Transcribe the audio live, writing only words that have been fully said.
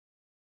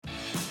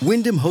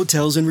Wyndham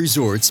Hotels and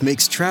Resorts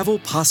makes travel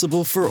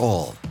possible for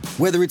all.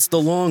 Whether it's the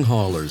long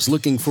haulers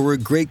looking for a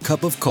great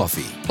cup of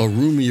coffee, a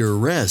roomier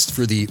rest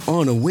for the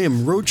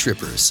on-a-whim road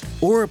trippers,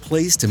 or a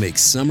place to make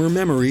summer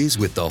memories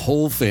with the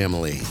whole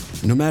family.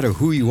 No matter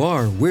who you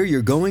are, where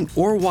you're going,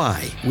 or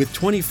why, with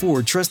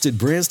 24 trusted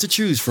brands to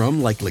choose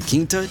from like La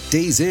Quinta,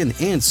 Days Inn,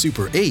 and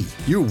Super 8,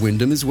 your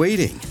Wyndham is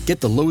waiting.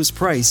 Get the lowest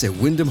price at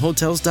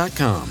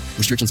WyndhamHotels.com.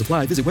 Restrictions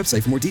apply. Visit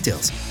website for more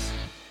details.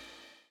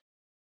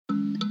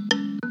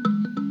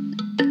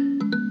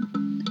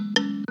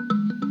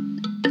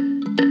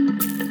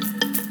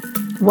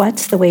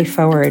 What's the way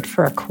forward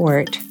for a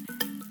court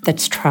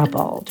that's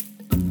troubled?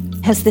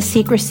 Has the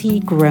secrecy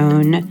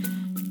grown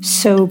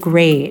so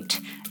great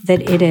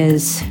that it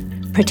is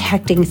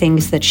protecting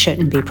things that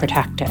shouldn't be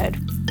protected?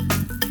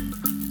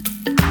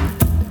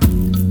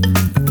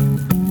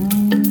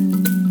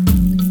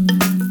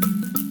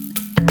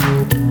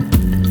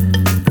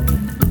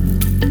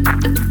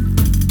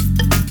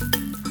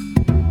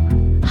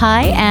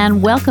 Hi,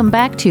 and welcome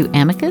back to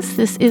Amicus.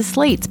 This is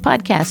Slate's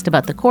podcast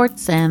about the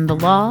courts and the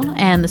law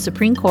and the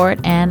Supreme Court,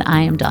 and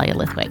I am Dahlia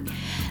Lithwick.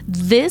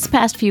 This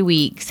past few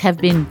weeks have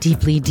been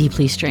deeply,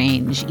 deeply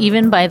strange,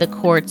 even by the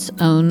court's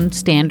own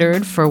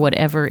standard for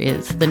whatever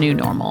is the new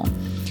normal.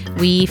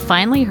 We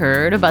finally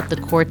heard about the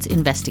court's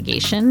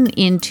investigation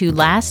into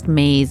last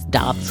May's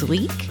Dobbs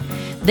leak.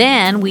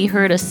 Then we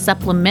heard a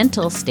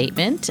supplemental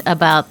statement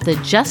about the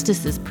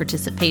justice's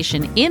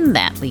participation in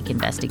that leak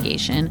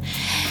investigation.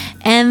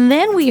 And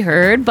then we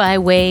heard, by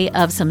way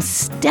of some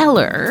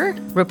stellar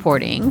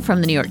reporting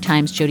from the New York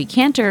Times' Jodi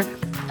Kantor,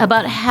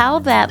 about how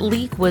that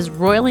leak was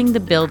roiling the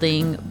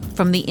building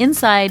from the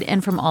inside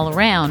and from all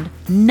around.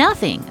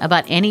 Nothing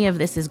about any of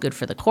this is good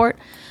for the court,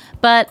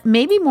 but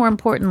maybe more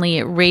importantly,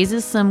 it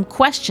raises some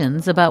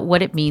questions about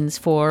what it means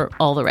for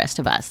all the rest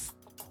of us.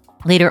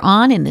 Later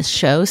on in this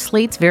show,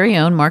 Slate's very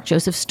own Mark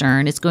Joseph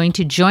Stern is going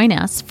to join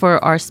us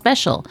for our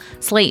special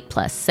Slate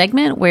Plus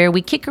segment where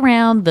we kick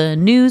around the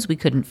news we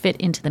couldn't fit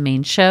into the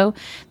main show.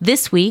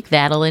 This week,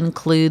 that'll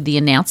include the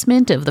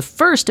announcement of the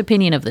first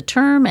opinion of the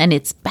term and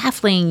its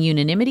baffling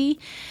unanimity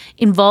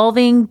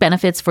involving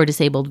benefits for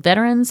disabled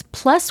veterans,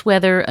 plus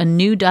whether a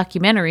new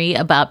documentary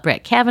about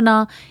Brett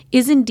Kavanaugh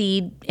is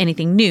indeed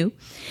anything new.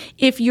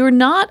 If you're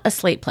not a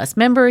Slate Plus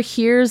member,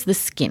 here's the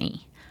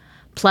skinny.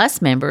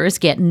 Plus members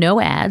get no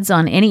ads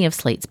on any of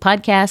Slate's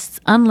podcasts,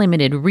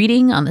 unlimited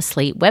reading on the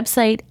Slate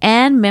website,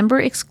 and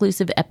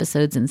member-exclusive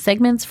episodes and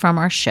segments from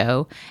our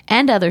show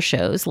and other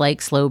shows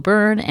like Slow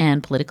Burn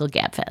and Political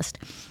Gabfest.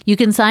 You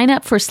can sign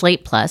up for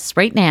Slate Plus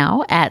right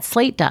now at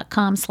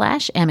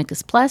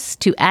slate.com/Amicus Plus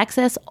to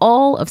access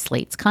all of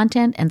Slate's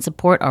content and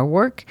support our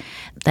work.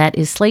 That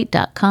is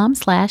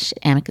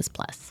slate.com/Amicus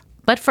Plus.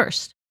 But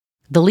first,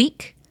 the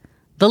leak,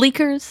 the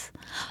leakers,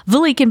 the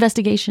leak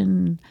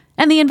investigation,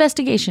 and the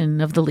investigation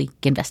of the leak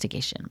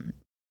investigation.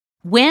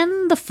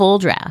 When the full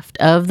draft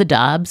of the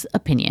Dobbs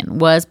opinion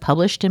was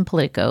published in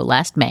Politico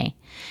last May,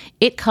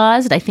 it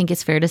caused, I think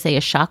it's fair to say,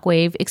 a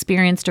shockwave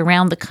experienced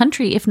around the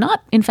country, if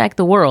not, in fact,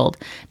 the world.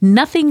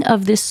 Nothing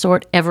of this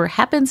sort ever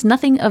happens.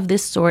 Nothing of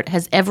this sort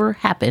has ever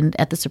happened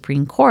at the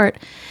Supreme Court.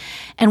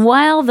 And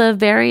while the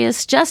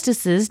various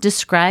justices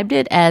described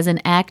it as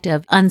an act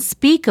of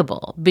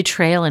unspeakable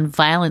betrayal and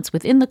violence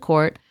within the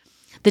court,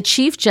 the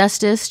Chief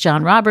Justice,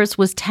 John Roberts,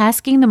 was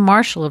tasking the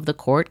Marshal of the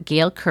Court,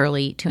 Gail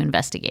Curley, to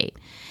investigate.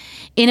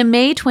 In a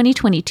May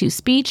 2022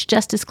 speech,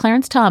 Justice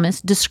Clarence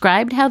Thomas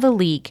described how the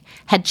leak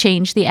had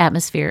changed the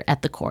atmosphere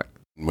at the court.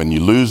 When you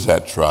lose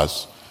that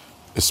trust,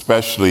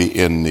 especially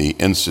in the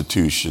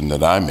institution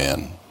that I'm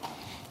in,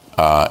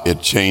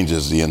 it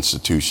changes the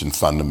institution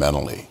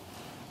fundamentally.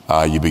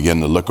 You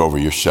begin to look over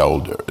your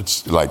shoulder.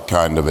 It's like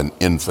kind of an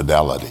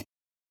infidelity.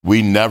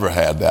 We never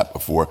had that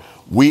before.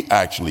 We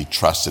actually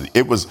trusted.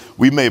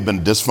 We may have been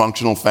a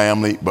dysfunctional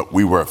family, but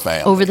we were a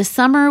family. Over the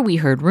summer, we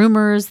heard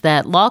rumors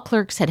that law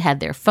clerks had had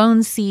their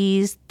phones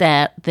seized,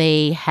 that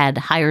they had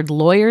hired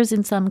lawyers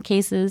in some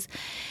cases.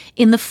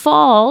 In the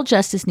fall,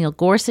 Justice Neil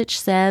Gorsuch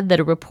said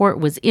that a report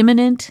was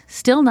imminent,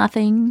 still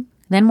nothing,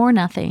 then more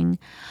nothing.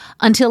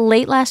 Until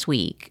late last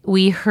week,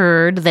 we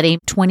heard that a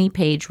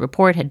 20-page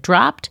report had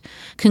dropped,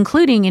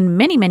 concluding in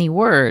many, many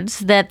words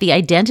that the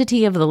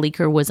identity of the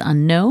leaker was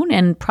unknown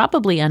and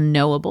probably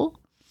unknowable.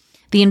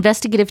 The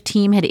investigative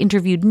team had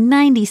interviewed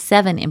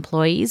 97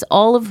 employees,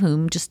 all of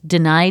whom just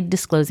denied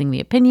disclosing the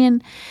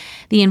opinion.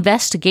 The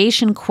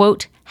investigation,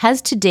 quote,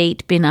 has to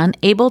date been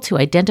unable to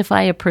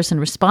identify a person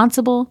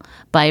responsible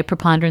by a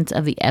preponderance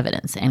of the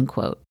evidence, end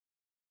quote.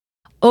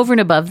 Over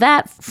and above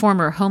that,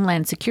 former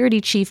Homeland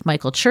Security Chief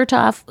Michael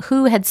Chertoff,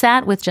 who had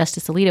sat with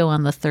Justice Alito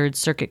on the Third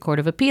Circuit Court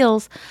of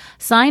Appeals,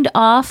 signed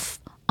off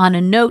on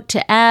a note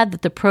to add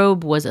that the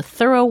probe was a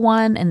thorough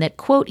one and that,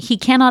 quote, he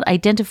cannot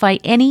identify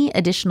any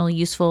additional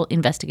useful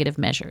investigative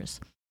measures.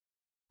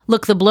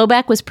 Look, the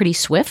blowback was pretty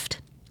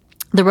swift.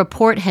 The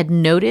report had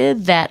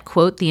noted that,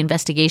 quote, the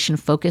investigation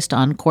focused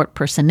on court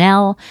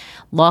personnel,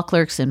 law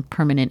clerks, and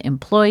permanent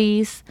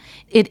employees.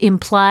 It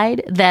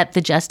implied that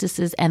the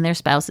justices and their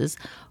spouses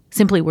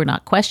simply were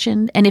not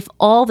questioned, and if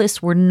all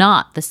this were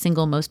not the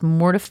single most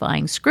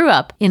mortifying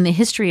screw-up in the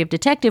history of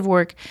detective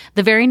work,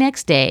 the very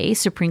next day,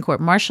 Supreme Court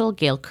Marshal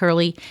Gail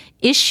Curley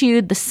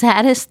issued the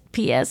saddest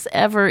PS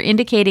ever,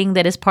 indicating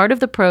that as part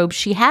of the probe,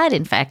 she had,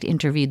 in fact,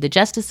 interviewed the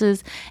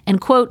justices, and,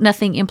 quote,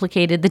 nothing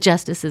implicated the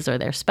justices or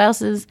their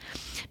spouses.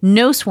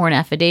 No sworn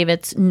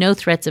affidavits, no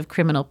threats of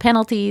criminal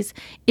penalties.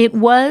 It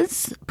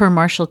was, per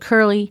Marshal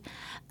Curley,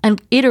 an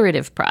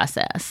iterative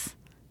process,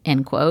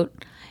 end quote,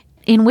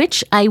 in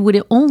which I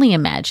would only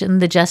imagine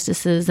the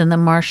justices and the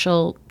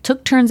marshal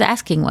took turns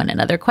asking one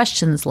another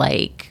questions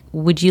like,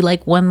 would you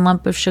like 1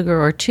 lump of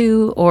sugar or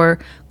 2, or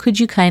could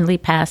you kindly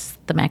pass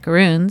the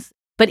macaroons?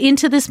 But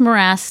into this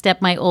morass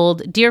stepped my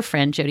old dear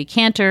friend, Jodi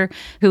Kantor,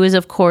 who is,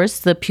 of course,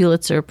 the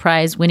Pulitzer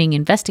Prize-winning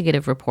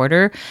investigative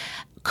reporter,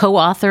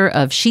 co-author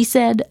of She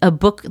Said, a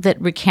book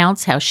that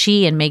recounts how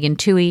she and Megan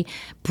Twohey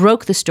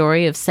broke the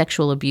story of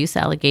sexual abuse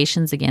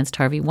allegations against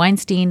Harvey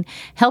Weinstein,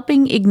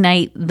 helping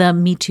ignite the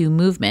Me Too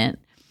movement.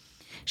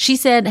 She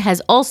Said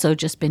has also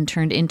just been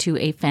turned into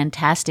a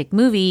fantastic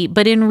movie,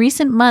 but in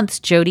recent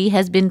months, Jodi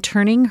has been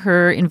turning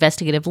her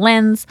investigative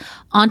lens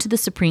onto the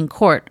Supreme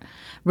Court,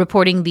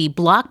 reporting the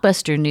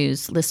blockbuster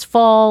news this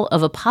fall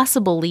of a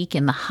possible leak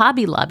in the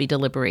Hobby Lobby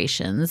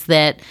deliberations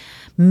that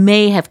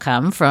may have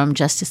come from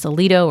Justice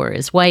Alito or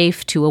his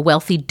wife to a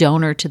wealthy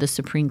donor to the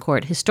Supreme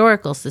Court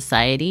Historical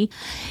Society.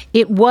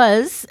 It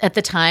was, at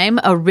the time,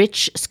 a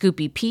rich,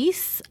 scoopy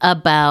piece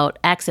about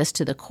access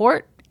to the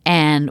court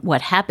and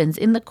what happens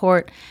in the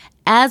court,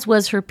 as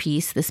was her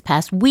piece this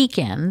past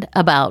weekend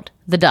about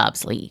the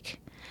Dobbs leak.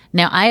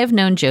 Now, I have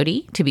known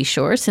Jodi, to be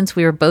sure, since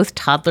we were both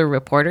toddler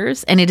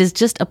reporters, and it is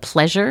just a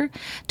pleasure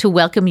to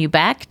welcome you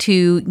back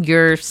to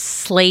your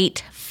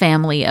Slate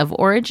family of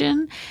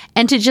origin,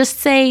 and to just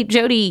say,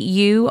 Jodi,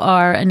 you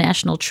are a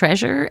national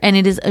treasure, and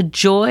it is a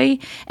joy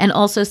and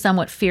also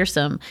somewhat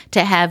fearsome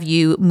to have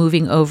you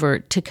moving over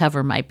to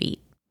cover my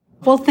beat.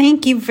 Well,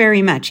 thank you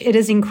very much. It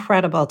is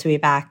incredible to be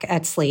back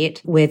at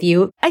Slate with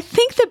you. I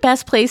think the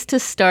best place to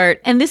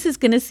start, and this is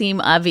going to seem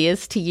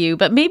obvious to you,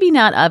 but maybe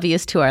not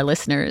obvious to our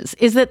listeners,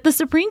 is that the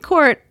Supreme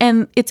Court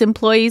and its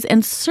employees,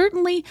 and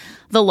certainly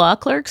the law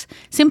clerks,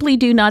 simply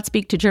do not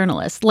speak to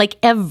journalists, like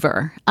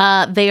ever.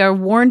 They are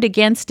warned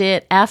against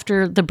it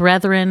after the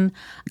brethren,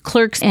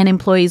 clerks and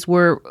employees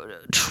were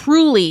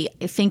truly,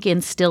 I think,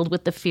 instilled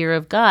with the fear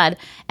of God.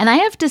 And I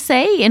have to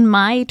say, in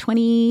my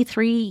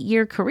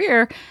 23-year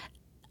career,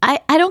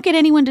 I don't get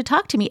anyone to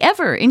talk to me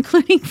ever,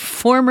 including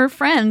former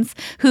friends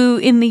who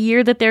in the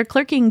year that they're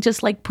clerking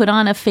just like put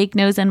on a fake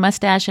nose and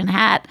mustache and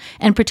hat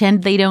and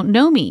pretend they don't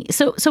know me.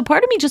 So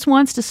part of me just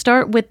wants to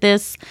start with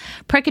this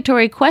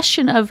precatory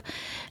question of,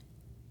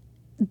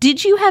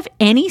 did you have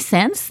any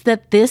sense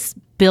that this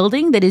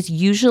building that is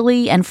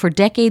usually and for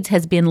decades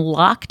has been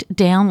locked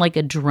down like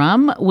a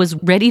drum was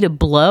ready to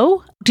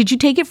blow? Did you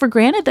take it for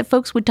granted that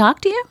folks would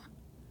talk to you?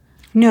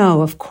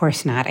 No, of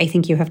course not. I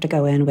think you have to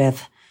go in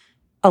with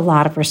a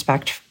lot of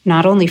respect,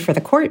 not only for the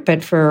court,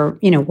 but for,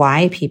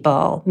 why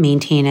people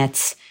maintain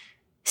its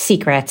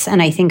secrets.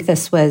 And I think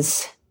this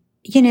was,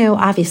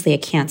 obviously I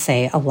can't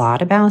say a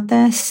lot about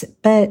this,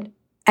 but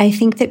I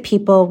think that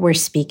people were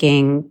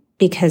speaking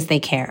because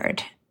they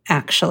cared,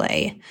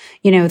 actually.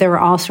 There were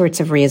all sorts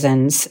of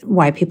reasons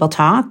why people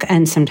talk,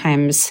 and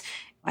sometimes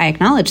I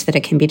acknowledge that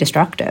it can be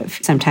destructive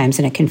sometimes,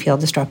 and it can feel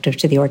destructive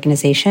to the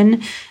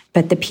organization.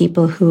 But the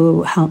people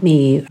who helped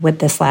me with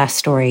this last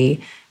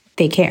story,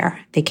 they care.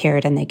 They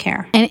cared and they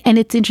care. And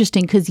it's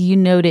interesting because you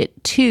note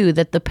it, too,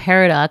 that the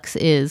paradox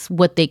is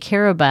what they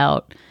care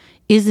about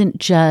isn't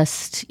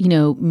just,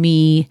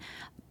 me,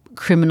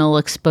 criminal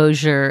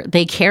exposure.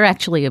 They care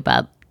actually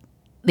about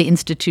the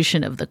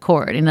institution of the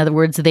court. In other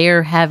words,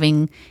 they're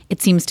having,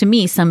 it seems to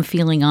me, some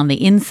feeling on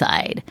the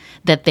inside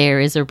that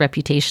there is a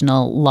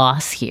reputational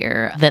loss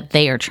here that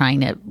they are trying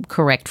to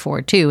correct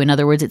for, too. In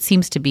other words, it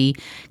seems to be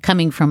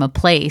coming from a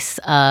place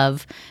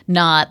of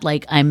not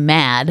like I'm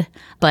mad,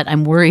 but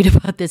I'm worried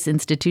about this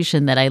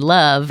institution that I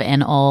love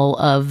and all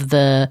of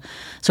the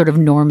sort of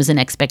norms and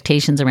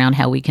expectations around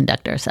how we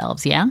conduct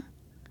ourselves. Yeah?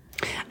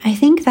 I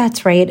think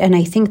that's right. And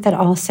I think that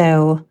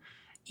also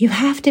you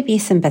have to be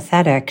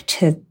sympathetic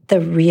to the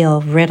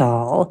real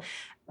riddle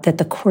that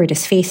the court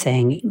is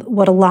facing.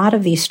 What a lot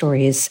of these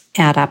stories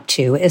add up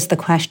to is the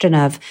question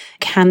of,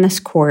 can this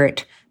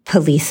court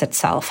police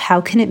itself?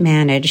 How can it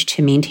manage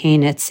to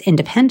maintain its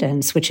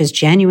independence, which is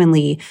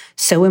genuinely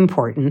so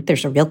important?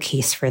 There's a real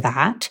case for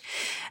that.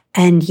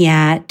 And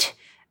yet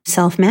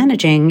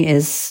self-managing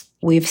is,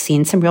 we've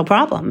seen some real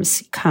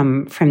problems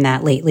come from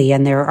that lately.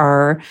 And there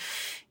are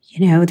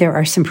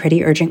some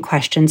pretty urgent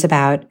questions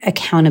about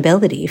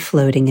accountability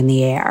floating in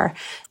the air.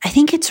 I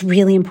think it's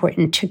really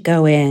important to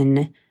go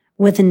in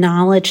with the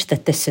knowledge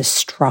that this is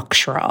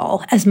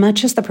structural. As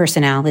much as the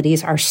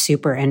personalities are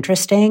super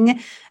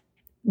interesting,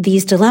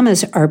 these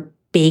dilemmas are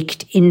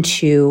baked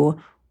into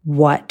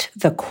what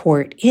the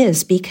court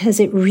is, because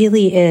it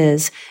really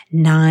is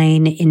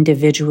 9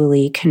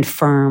 individually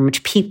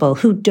confirmed people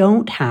who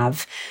don't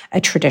have a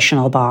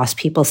traditional boss.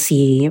 People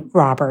see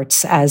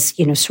Roberts as,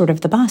 sort of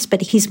the boss,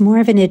 but he's more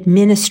of an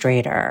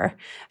administrator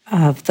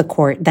of the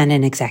court than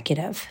an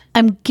executive.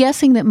 I'm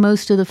guessing that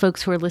most of the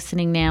folks who are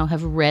listening now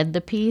have read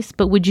the piece,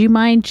 but would you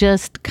mind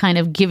just kind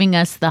of giving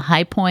us the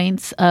high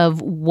points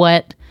of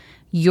what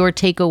your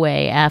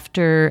takeaway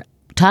after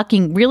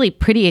talking really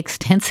pretty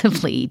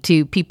extensively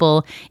to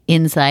people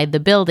inside the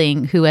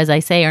building who, as I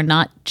say, are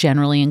not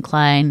generally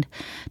inclined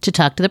to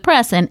talk to the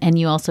press. And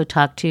you also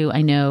talk to,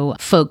 I know,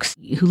 folks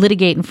who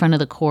litigate in front of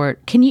the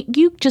court. Can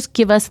you just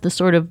give us the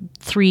sort of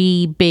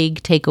 3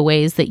 big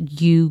takeaways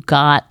that you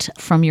got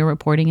from your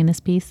reporting in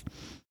this piece?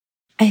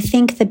 I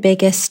think the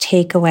biggest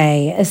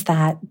takeaway is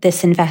that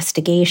this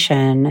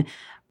investigation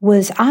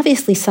was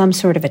obviously some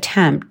sort of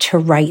attempt to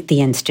right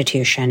the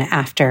institution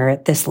after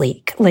this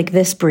leak. Like,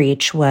 this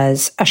breach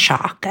was a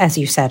shock, as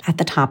you said at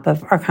the top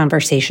of our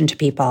conversation to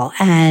people.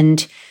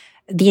 And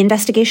the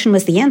investigation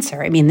was the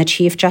answer. I mean, the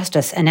Chief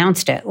Justice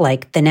announced it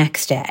like the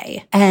next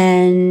day.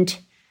 And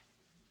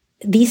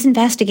these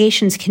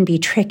investigations can be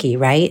tricky,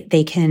 right?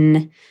 They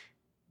can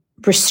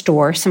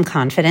restore some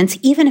confidence,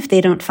 even if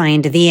they don't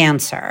find the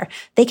answer.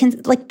 They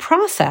can,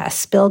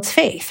 process builds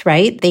faith,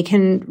 right? They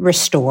can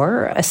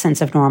restore a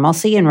sense of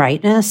normalcy and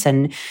rightness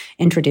and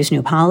introduce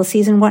new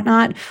policies and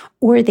whatnot,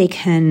 or they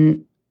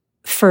can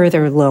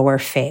further lower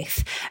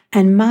faith.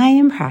 And my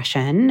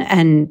impression,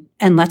 and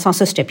let's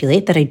also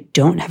stipulate that I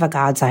don't have a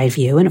God's eye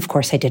view, and of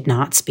course I did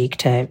not speak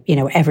to,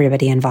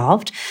 everybody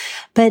involved,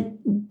 but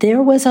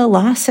there was a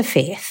loss of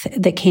faith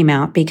that came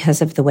out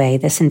because of the way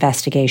this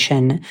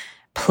investigation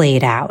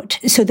played out.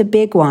 So the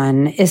big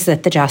one is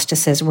that the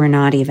justices were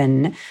not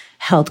even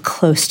held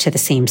close to the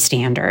same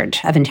standard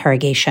of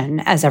interrogation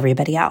as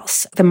everybody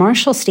else. The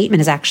Marshall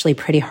statement is actually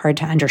pretty hard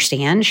to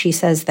understand. She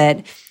says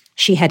that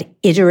she had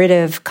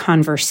iterative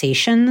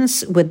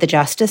conversations with the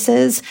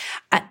justices.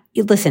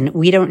 Listen,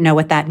 we don't know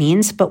what that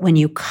means, but when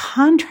you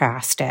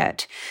contrast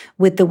it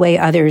with the way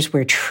others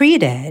were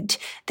treated,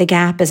 the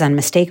gap is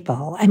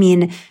unmistakable. I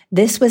mean,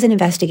 this was an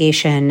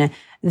investigation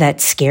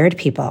that scared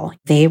people.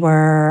 They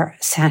were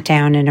sat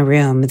down in a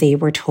room. They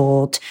were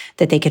told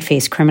that they could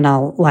face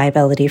criminal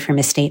liability for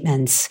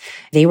misstatements.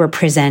 They were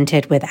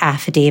presented with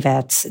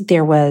affidavits.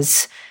 There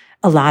was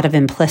a lot of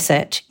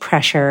implicit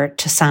pressure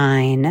to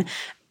sign.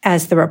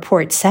 As the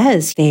report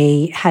says,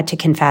 they had to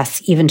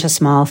confess even to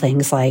small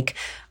things like,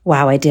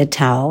 wow, I did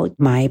tell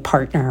my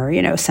partner,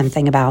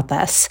 something about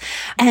this.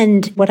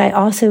 And what I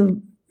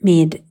also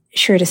made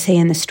sure to say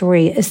in the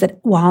story is that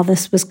while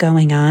this was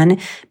going on,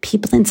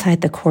 people inside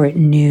the court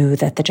knew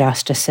that the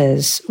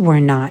justices were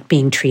not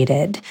being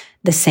treated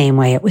the same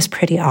way. It was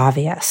pretty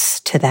obvious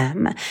to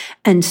them.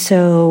 And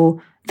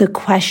so the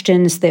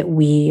questions that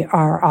we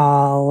are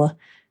all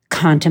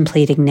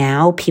contemplating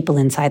now, people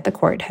inside the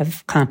court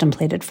have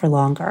contemplated for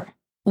longer.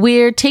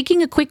 We're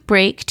taking a quick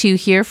break to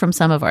hear from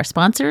some of our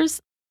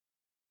sponsors.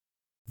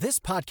 This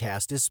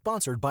podcast is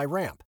sponsored by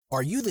Ramp.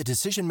 Are you the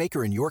decision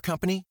maker in your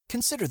company?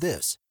 Consider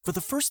this. For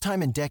the first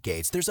time in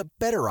decades, there's a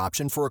better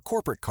option for a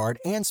corporate card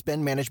and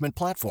spend management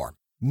platform.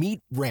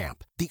 Meet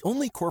Ramp, the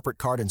only corporate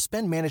card and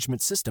spend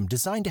management system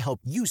designed to help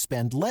you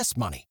spend less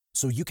money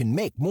so you can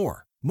make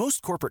more.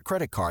 Most corporate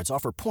credit cards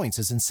offer points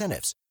as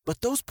incentives,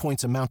 but those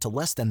points amount to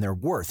less than their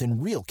worth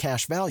in real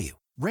cash value.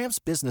 Ramp's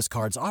business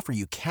cards offer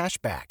you cash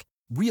back,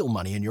 real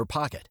money in your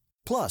pocket.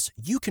 Plus,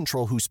 you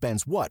control who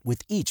spends what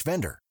with each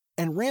vendor.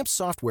 And Ramp's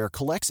software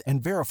collects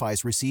and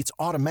verifies receipts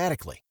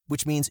automatically,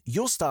 which means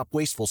you'll stop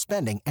wasteful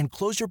spending and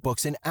close your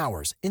books in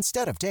hours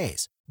instead of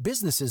days.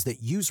 Businesses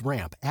that use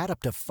Ramp add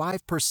up to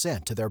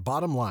 5% to their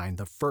bottom line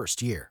the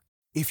first year.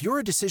 If you're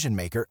a decision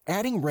maker,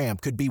 adding Ramp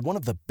could be one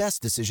of the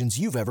best decisions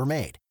you've ever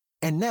made.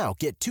 And now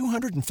get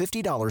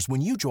 $250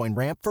 when you join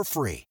Ramp for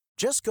free.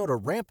 Just go to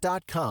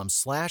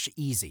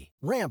ramp.com/easy.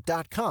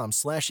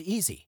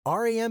 Ramp.com/easy.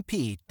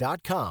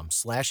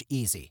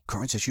 RAMP.com/easy.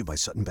 Cards issued by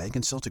Sutton Bank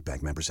and Celtic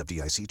Bank, members of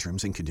FDIC.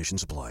 Terms and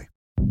conditions apply.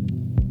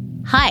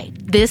 Hi,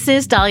 this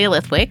is Dahlia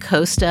Lithwick,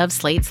 host of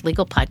Slate's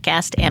legal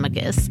podcast,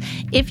 Amicus.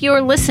 If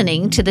you're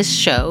listening to this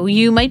show,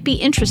 you might be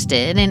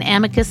interested in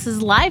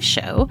Amicus's live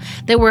show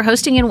that we're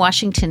hosting in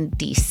Washington,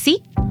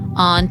 D.C.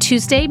 on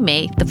Tuesday,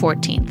 May the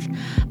 14th.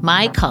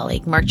 My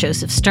colleague, Mark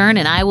Joseph Stern,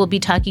 and I will be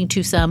talking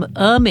to some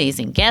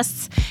amazing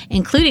guests,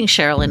 including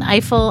Sherrilyn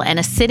Ifill and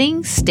a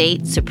sitting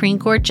state Supreme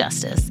Court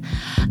justice,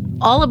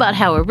 all about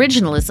how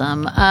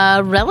originalism,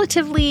 a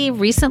relatively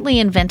recently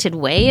invented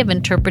way of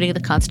interpreting the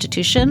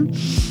Constitution,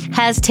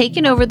 has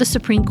taken over the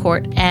Supreme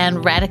Court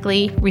and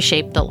radically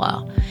reshaped the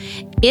law.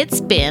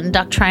 It's been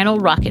doctrinal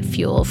rocket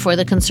fuel for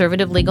the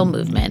conservative legal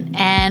movement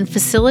and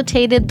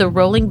facilitated the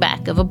rolling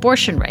back of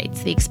abortion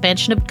rights, the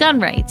expansion of gun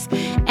rights,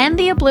 and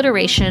the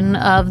obliteration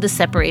of the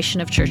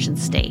separation of church and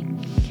state.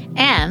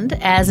 And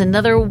as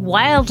another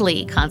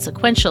wildly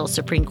consequential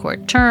Supreme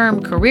Court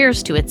term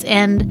careers to its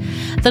end,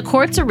 the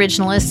court's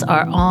originalists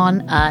are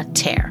on a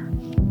tear.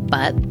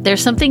 But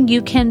there's something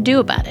you can do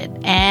about it.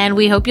 And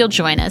we hope you'll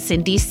join us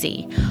in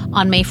D.C.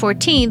 on May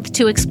 14th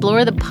to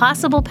explore the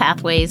possible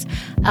pathways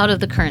out of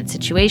the current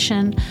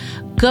situation.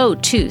 Go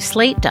to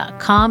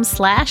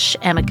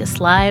slate.com/Amicus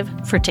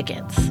Live for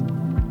tickets.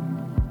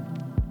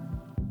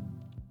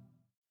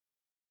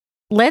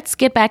 Let's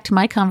get back to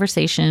my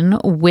conversation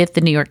with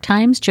the New York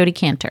Times' Jodi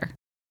Kantor.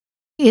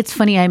 It's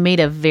funny, I made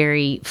a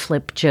very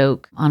flip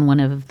joke on one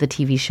of the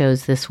TV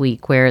shows this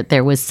week where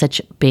there was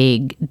such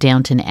big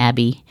Downton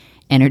Abbey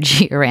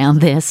energy around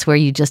this, where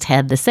you just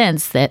had the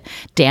sense that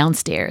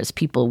downstairs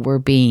people were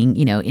being,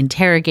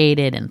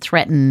 interrogated and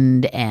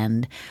threatened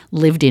and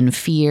lived in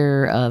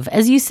fear of,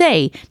 as you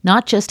say,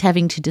 not just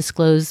having to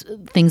disclose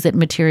things that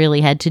materially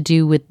had to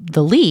do with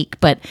the leak,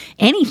 but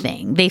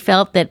anything. They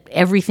felt that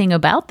everything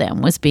about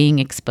them was being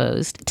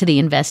exposed to the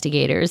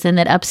investigators, and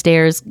that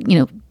upstairs,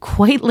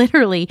 quite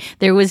literally,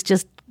 there was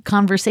just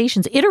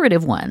conversations,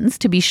 iterative ones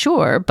to be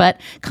sure, but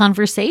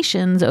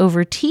conversations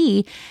over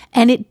tea.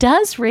 And it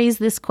does raise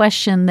this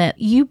question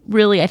that you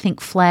really, I think,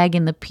 flag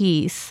in the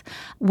piece,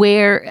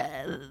 where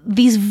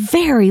these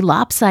very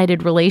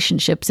lopsided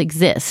relationships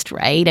exist,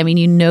 right? I mean,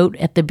 you note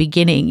at the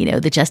beginning,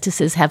 the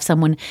justices have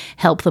someone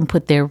help them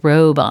put their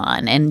robe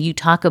on. And you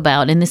talk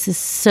about, and this is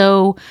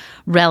so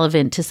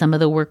relevant to some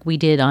of the work we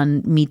did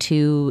on Me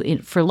Too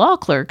for law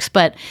clerks,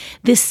 but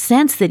this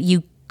sense that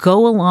you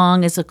go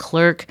along as a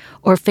clerk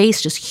or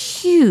face just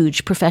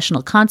huge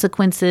professional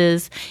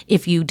consequences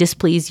if you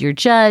displease your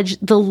judge.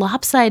 The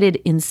lopsided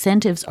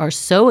incentives are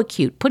so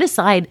acute. Put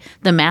aside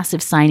the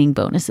massive signing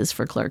bonuses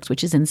for clerks,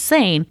 which is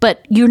insane,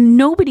 but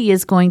nobody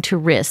is going to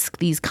risk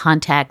these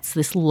contacts,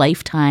 this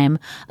lifetime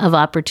of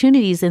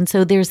opportunities. And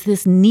so there's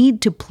this need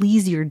to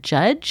please your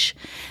judge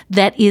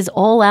that is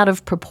all out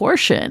of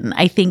proportion,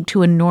 I think,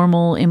 to a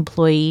normal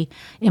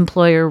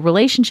employee-employer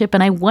relationship.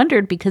 And I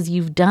wondered, because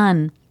you've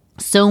done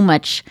so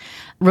much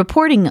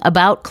reporting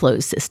about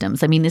closed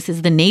systems. I mean, this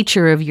is the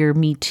nature of your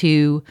Me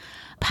Too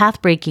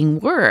path-breaking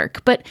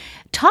work. But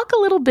talk a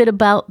little bit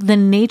about the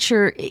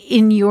nature,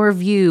 in your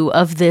view,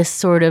 of this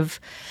sort of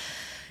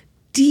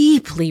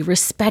deeply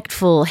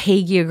respectful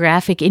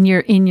hagiographic.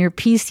 In your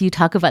piece, you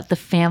talk about the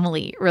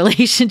family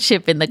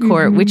relationship in the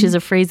court, which is a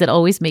phrase that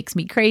always makes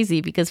me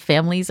crazy because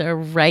families are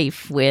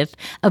rife with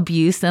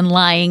abuse and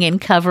lying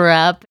and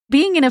cover-up.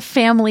 Being in a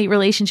family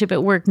relationship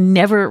at work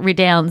never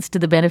redounds to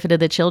the benefit of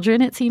the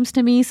children, it seems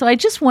to me. So I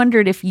just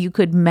wondered if you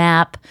could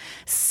map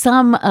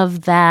some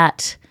of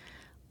that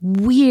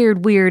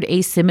weird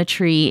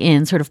asymmetry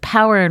in sort of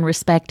power and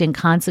respect and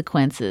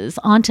consequences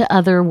onto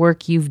other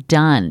work you've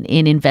done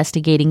in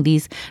investigating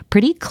these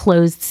pretty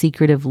closed,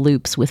 secretive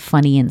loops with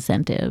funny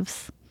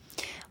incentives.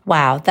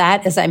 Wow,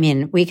 that is,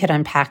 we could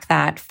unpack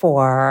that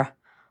for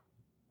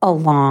a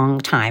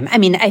long time.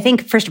 I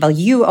think, first of all,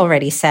 you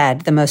already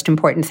said the most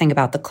important thing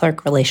about the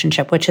clerk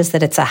relationship, which is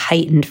that it's a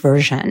heightened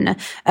version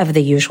of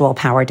the usual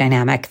power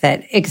dynamic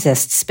that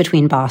exists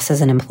between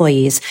bosses and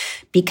employees,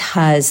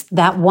 because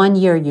that 1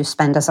 year you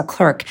spend as a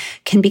clerk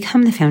can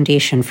become the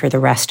foundation for the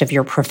rest of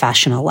your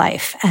professional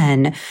life.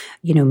 And,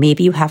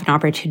 maybe you have an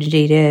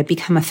opportunity to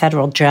become a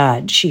federal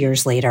judge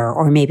years later,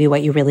 or maybe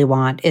what you really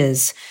want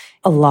is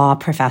a law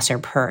professor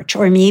perch,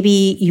 or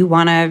maybe you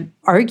want to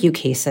argue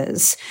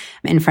cases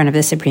in front of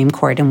the Supreme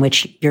Court in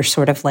which your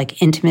sort of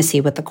like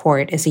intimacy with the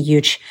court is a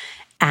huge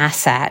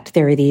asset.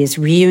 There are these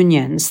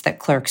reunions that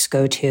clerks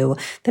go to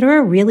that are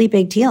a really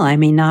big deal.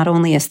 Not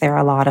only is there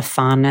a lot of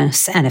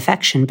fondness and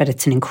affection, but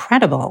it's an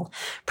incredible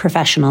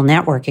professional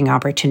networking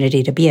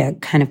opportunity to be a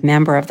kind of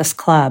member of this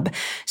club.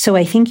 So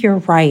I think you're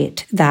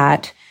right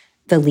that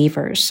the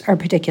levers are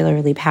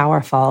particularly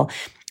powerful.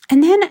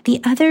 And then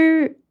the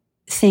other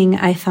thing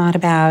I thought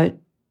about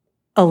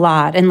a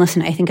lot, and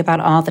listen, I think about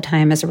all the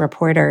time as a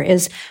reporter,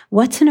 is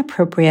what's an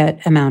appropriate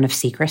amount of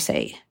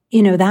secrecy?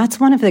 That's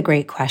one of the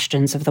great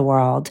questions of the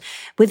world.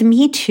 With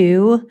Me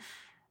Too,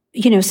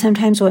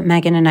 sometimes what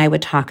Megan and I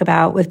would talk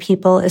about with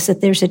people is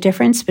that there's a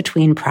difference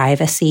between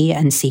privacy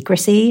and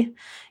secrecy.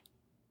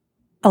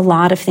 A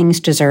lot of things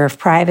deserve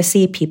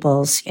privacy.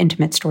 People's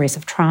intimate stories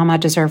of trauma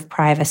deserve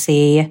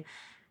privacy.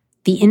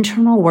 The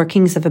internal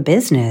workings of a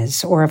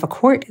business or of a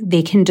court,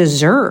 they can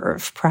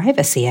deserve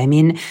privacy.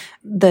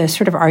 The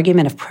sort of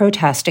argument of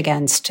protest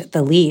against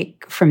the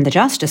leak from the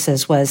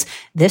justices was,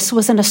 this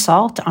was an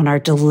assault on our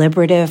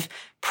deliberative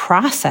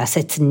process.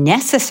 It's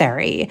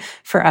necessary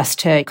for us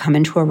to come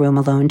into a room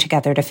alone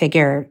together to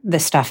figure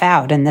this stuff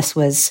out. And this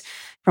was,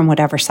 from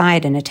whatever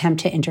side, an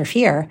attempt to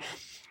interfere.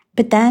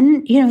 But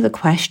then, the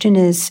question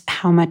is,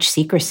 how much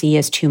secrecy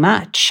is too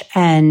much?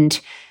 And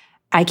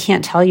I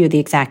can't tell you the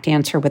exact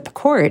answer with the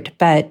court,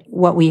 but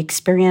what we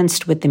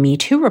experienced with the Me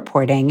Too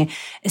reporting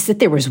is that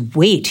there was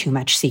way too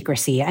much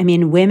secrecy.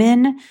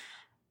 Women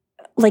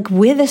like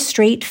with a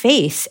straight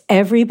face,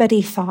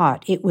 everybody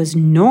thought it was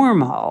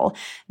normal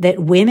that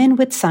women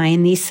would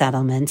sign these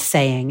settlements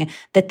saying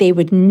that they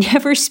would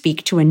never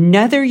speak to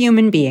another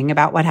human being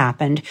about what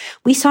happened.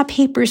 We saw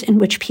papers in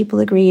which people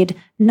agreed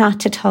not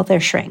to tell their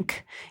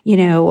shrink,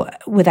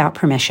 without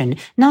permission,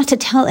 not to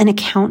tell an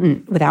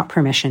accountant without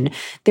permission.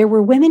 There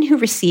were women who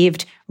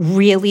received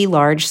really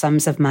large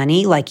sums of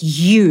money, like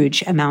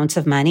huge amounts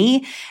of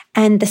money.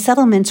 And the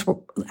settlements were,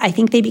 I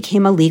think they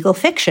became a legal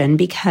fiction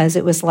because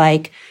it was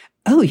like,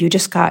 oh, you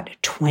just got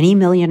 $20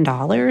 million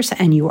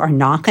and you are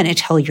not going to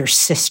tell your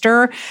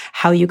sister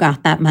how you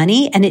got that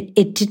money. And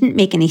it didn't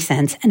make any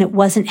sense. And it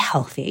wasn't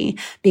healthy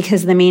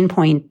because the main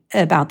point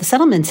about the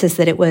settlements is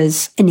that it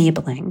was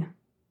enabling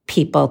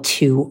people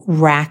to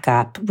rack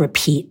up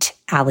repeat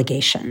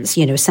allegations.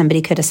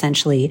 Somebody could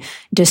essentially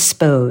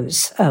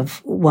dispose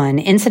of one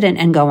incident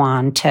and go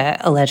on to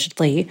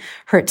allegedly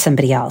hurt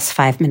somebody else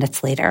 5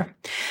 minutes later.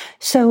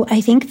 So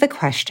I think the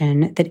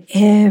question that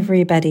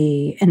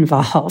everybody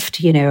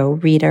involved,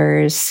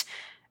 readers,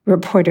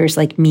 reporters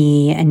like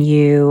me and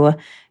you,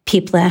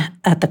 people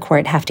at the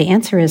court have to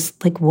answer is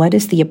like, what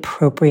is the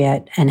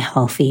appropriate and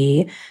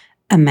healthy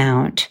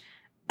amount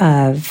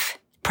of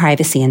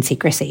privacy and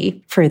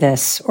secrecy for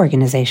this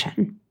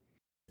organization?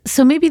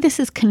 So maybe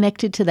this is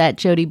connected to that,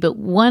 Jody, but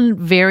one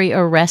very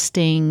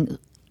arresting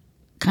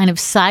kind of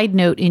side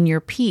note in your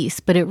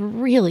piece, but it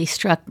really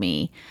struck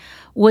me,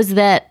 was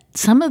that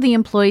some of the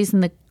employees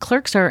and the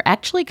clerks are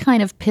actually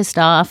kind of pissed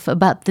off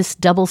about this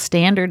double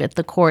standard at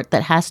the court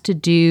that has to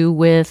do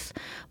with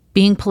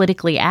being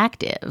politically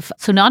active.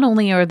 So not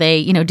only are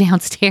they,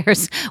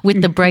 downstairs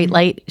with the bright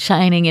light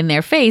shining in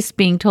their face,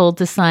 being told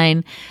to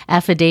sign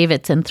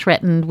affidavits and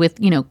threatened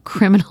with,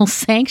 criminal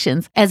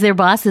sanctions, as their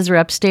bosses are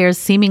upstairs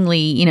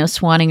seemingly,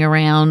 swanning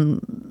around,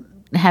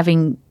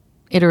 having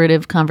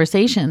iterative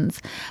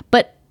conversations.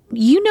 But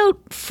you note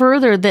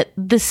further that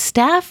the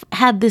staff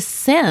had this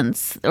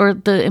sense, or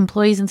the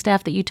employees and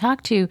staff that you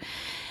talked to,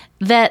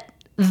 that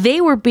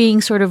they were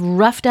being sort of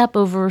roughed up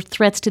over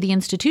threats to the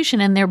institution,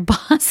 and their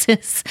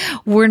bosses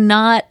were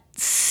not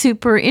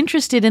super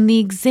interested. And the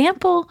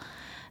example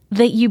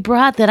that you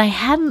brought that I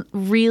hadn't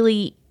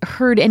really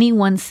heard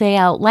anyone say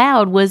out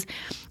loud was,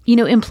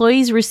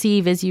 employees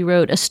receive, as you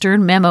wrote, a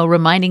stern memo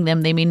reminding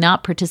them they may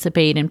not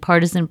participate in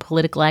partisan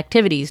political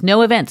activities,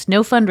 no events,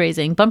 no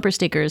fundraising, bumper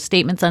stickers,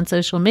 statements on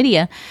social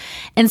media.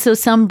 And so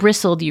some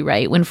bristled, you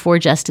write, when 4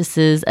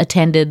 justices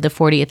attended the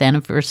 40th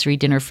anniversary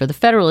dinner for the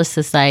Federalist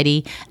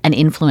Society, an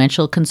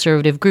influential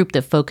conservative group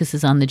that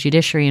focuses on the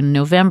judiciary, in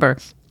November.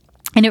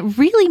 And it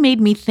really made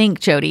me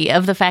think, Jody,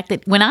 of the fact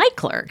that when I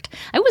clerked,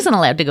 I wasn't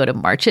allowed to go to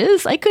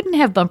marches. I couldn't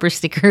have bumper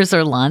stickers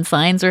or lawn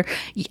signs or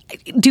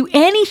do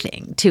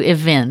anything to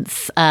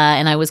events.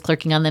 And I was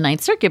clerking on the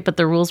Ninth Circuit, but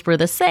the rules were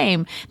the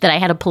same, that I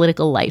had a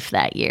political life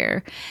that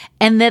year.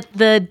 And that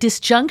the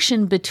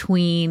disjunction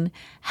between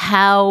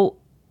how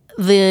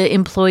the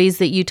employees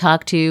that you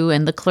talk to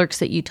and the clerks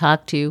that you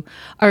talk to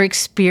are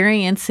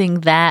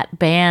experiencing that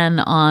ban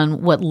on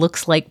what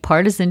looks like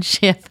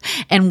partisanship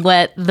and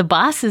what the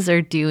bosses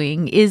are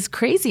doing is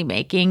crazy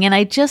making. And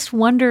I just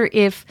wonder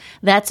if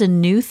that's a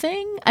new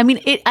thing. I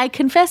mean, I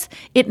confess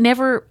it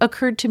never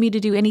occurred to me to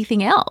do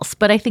anything else,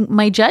 but I think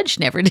my judge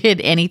never did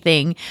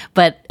anything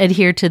but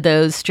adhere to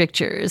those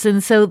strictures.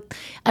 And so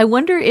I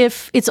wonder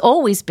if it's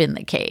always been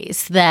the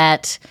case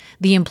that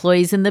the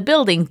employees in the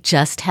building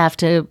just have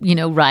to,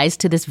 rise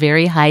to this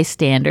very high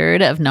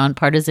standard of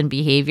nonpartisan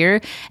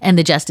behavior, and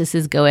the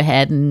justices go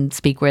ahead and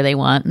speak where they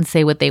want and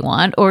say what they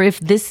want, or if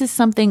this is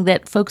something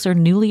that folks are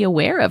newly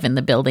aware of in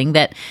the building,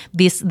 that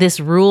this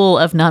rule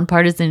of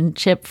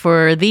nonpartisanship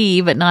for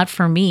thee but not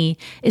for me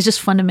is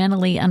just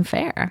fundamentally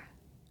unfair.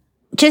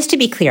 Just to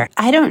be clear,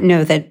 I don't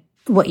know that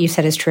what you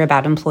said is true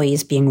about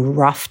employees being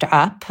roughed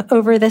up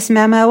over this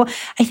memo.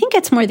 I think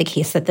it's more the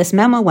case that this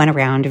memo went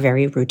around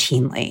very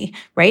routinely,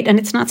 right? And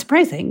it's not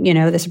surprising.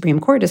 The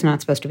Supreme Court is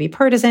not supposed to be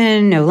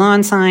partisan, no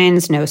lawn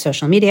signs, no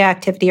social media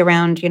activity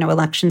around,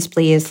 elections,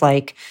 please.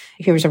 Like,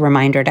 here's a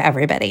reminder to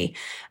everybody.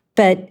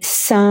 But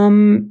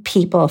some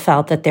people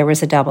felt that there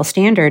was a double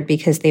standard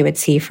because they would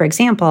see, for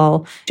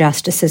example,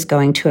 justices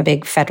going to a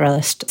big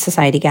Federalist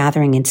Society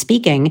gathering and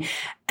speaking.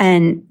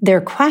 And their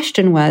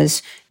question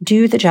was,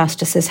 do the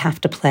justices have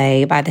to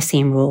play by the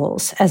same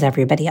rules as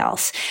everybody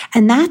else?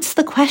 And that's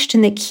the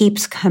question that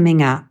keeps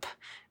coming up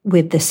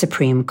with the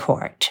Supreme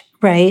Court,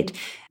 right?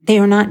 They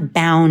are not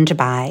bound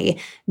by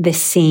the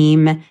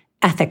same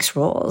ethics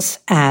rules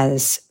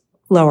as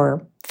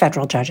lower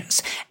federal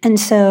judges. And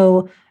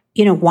so,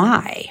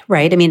 why,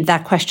 right? I mean,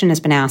 that question has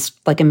been asked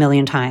like a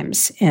million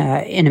times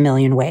in a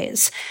million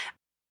ways.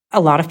 A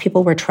lot of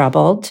people were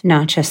troubled,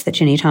 not just that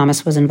Ginny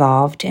Thomas was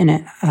involved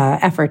in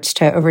efforts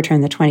to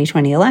overturn the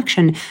 2020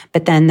 election,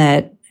 but then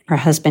that her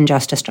husband,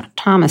 Justice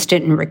Thomas,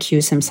 didn't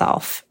recuse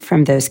himself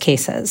from those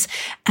cases.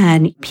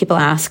 And people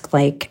ask,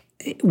 like,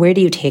 where do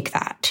you take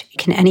that?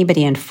 Can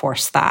anybody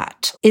enforce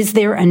that? Is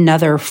there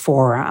another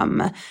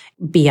forum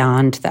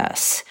beyond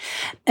this?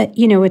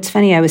 It's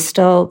funny, I was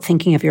still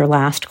thinking of your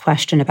last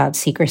question about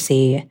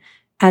secrecy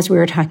as we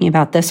were talking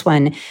about this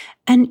one.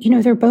 And,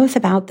 they're both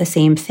about the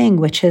same thing,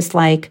 which is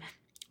like,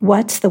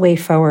 what's the way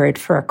forward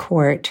for a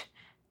court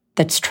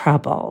that's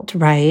troubled,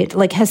 right?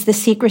 Like, has the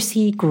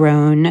secrecy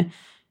grown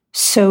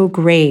so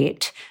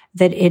great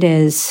that it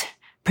is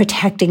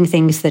protecting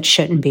things that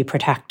shouldn't be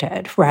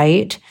protected,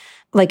 right?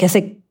 Like, has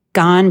it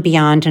gone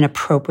beyond an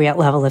appropriate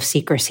level of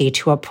secrecy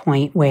to a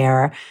point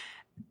where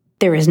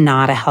there is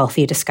not a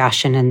healthy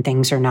discussion and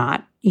things are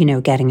not,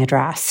 getting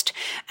addressed?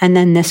 And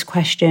then this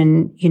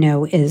question,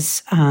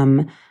 is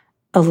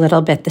a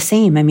little bit the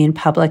same. I mean,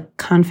 public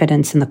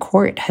confidence in the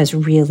court has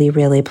really,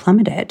 really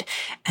plummeted.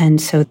 And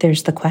so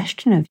there's the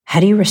question of how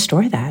do you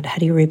restore that? How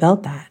do you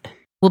rebuild that?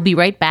 We'll be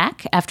right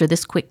back after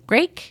this quick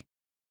break.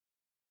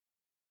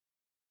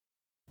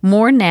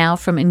 More now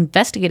from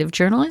investigative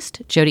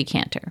journalist Jodi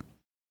Kantor.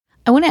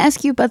 I want to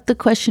ask you about the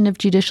question of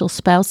judicial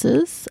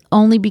spouses,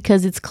 only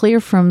because it's clear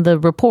from the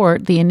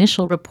report, the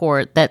initial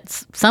report, that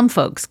some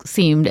folks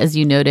seemed, as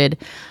you noted,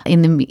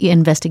 in the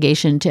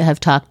investigation to have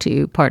talked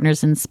to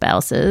partners and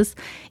spouses.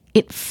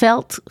 It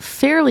felt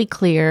fairly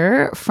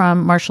clear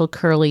from Marshall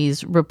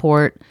Curley's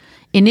report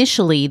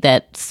initially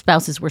that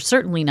spouses were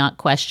certainly not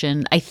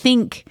questioned. I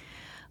think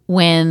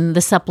when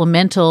the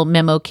supplemental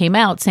memo came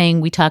out saying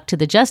we talked to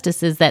the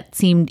justices, that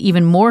seemed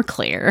even more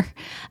clear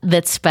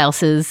that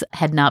spouses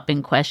had not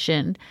been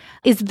questioned.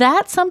 Is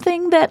that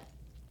something that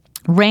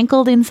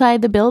rankled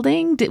inside the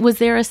building? Was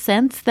there a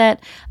sense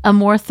that a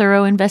more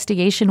thorough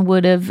investigation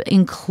would have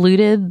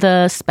included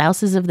the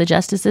spouses of the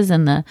justices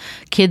and the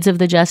kids of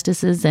the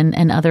justices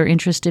and other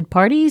interested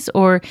parties?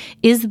 Or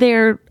is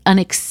there an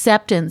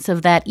acceptance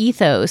of that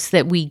ethos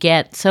that we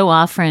get so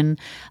often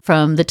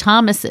from the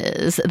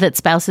Thomases, that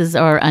spouses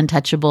are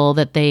untouchable,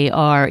 that they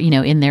are,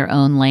 in their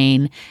own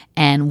lane,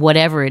 and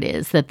whatever it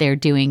is that they're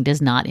doing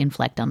does not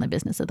inflect on the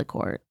business of the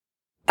court?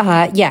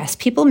 Yes,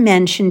 people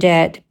mentioned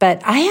it,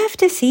 but I have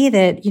to say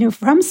that,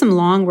 from some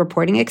long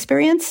reporting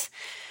experience,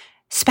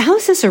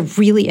 spouses are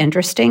really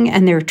interesting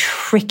and they're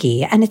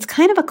tricky. And it's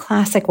kind of a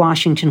classic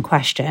Washington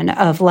question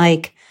of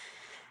like,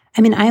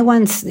 I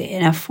once,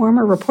 in a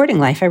former reporting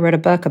life, I wrote a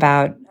book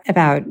about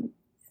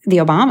the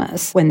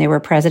Obamas when they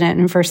were president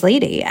and first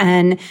lady.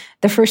 And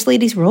the first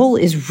lady's role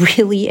is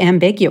really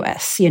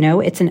ambiguous.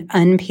 It's an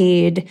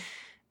unpaid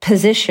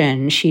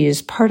position. She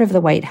is part of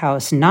the White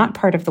House, not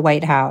part of the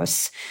White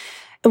House.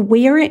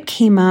 Where it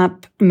came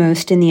up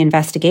most in the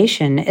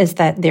investigation is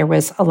that there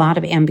was a lot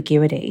of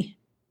ambiguity.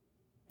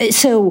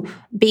 So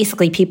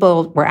basically,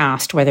 people were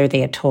asked whether they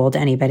had told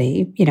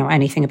anybody,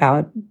 anything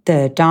about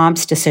the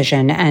Dobbs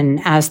decision.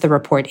 And as the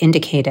report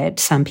indicated,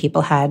 some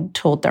people had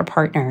told their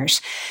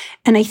partners.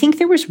 And I think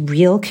there was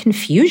real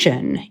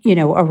confusion,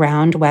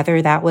 around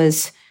whether that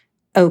was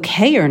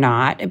okay or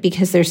not,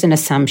 because there's an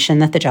assumption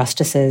that the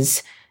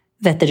justices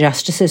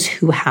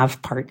who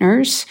have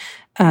partners,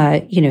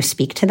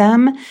 speak to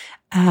them.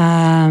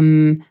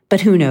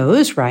 But who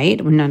knows,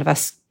 right? None of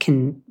us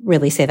can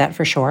really say that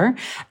for sure.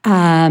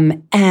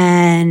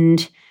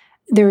 And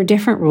there are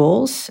different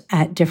rules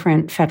at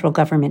different federal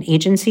government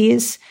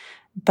agencies.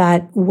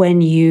 But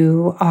when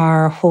you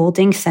are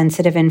holding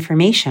sensitive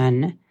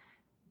information,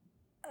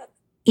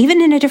 even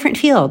in a different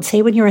field,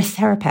 say when you're a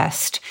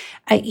therapist,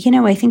 I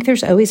think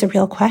there's always a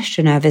real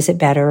question of, is it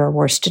better or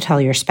worse to tell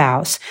your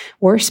spouse?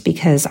 Worse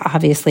because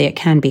obviously it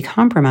can be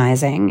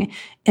compromising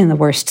in the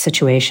worst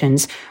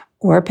situations,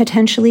 or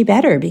potentially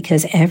better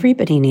because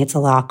everybody needs a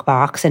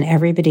lockbox and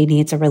everybody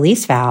needs a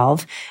release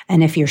valve.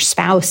 And if your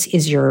spouse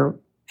is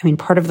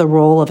part of the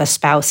role of a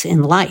spouse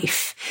in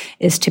life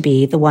is to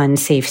be the one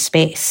safe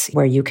space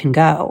where you can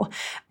go.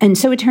 And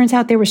so it turns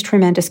out there was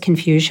tremendous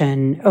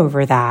confusion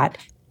over that.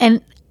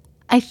 And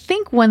I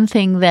think one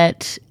thing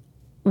that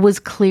was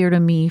clear to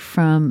me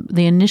from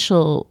the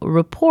initial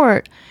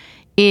report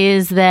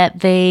is that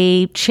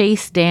they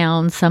chased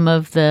down some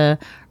of the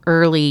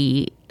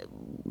early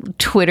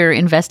Twitter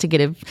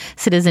investigative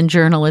citizen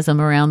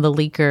journalism around the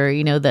leaker,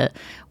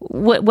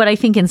 what I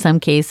think in some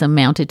case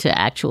amounted to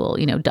actual,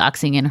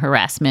 doxing and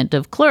harassment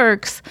of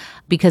clerks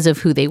because of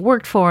who they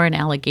worked for and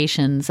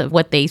allegations of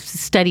what they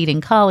studied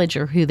in college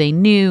or who they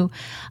knew.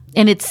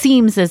 And it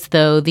seems as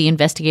though the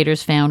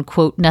investigators found,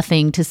 quote,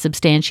 nothing to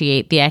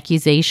substantiate the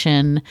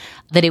accusation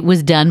that it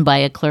was done by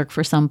a clerk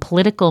for some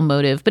political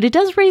motive. But it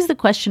does raise the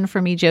question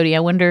for me, Jodi. I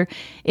wonder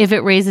if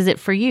it raises it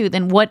for you.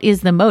 Then what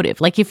is the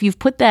motive? Like, if you've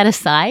put that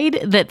aside,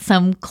 that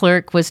some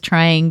clerk was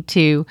trying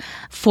to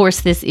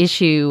force this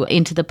issue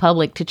into the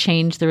public to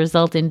change the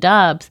result in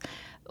Dobbs,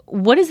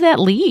 what does that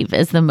leave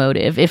as the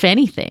motive, if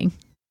anything?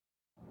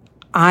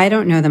 I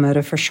don't know the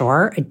motive for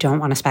sure. I don't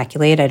want to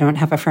speculate. I don't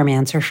have a firm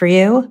answer for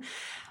you.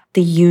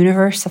 The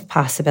universe of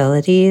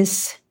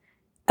possibilities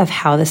of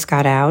how this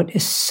got out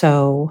is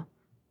so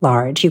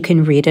large. You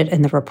can read it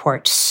in the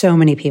report. So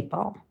many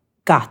people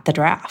got the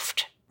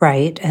draft,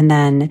 right? And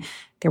then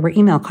There were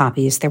email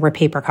copies, there were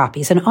paper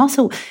copies. And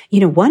also,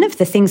 one of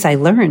the things I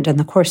learned in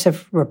the course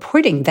of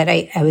reporting that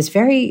I was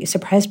very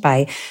surprised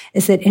by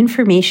is that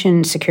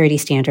information security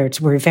standards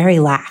were very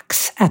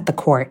lax at the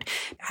court.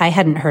 I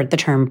hadn't heard the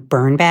term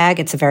burn bag.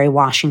 It's a very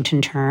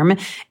Washington term.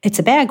 It's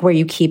a bag where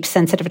you keep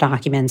sensitive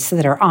documents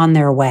that are on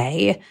their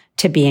way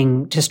to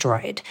being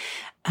destroyed.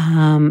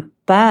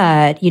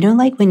 But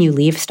like when you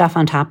leave stuff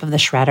on top of the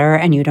shredder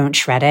and you don't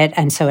shred it,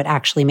 and so it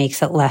actually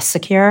makes it less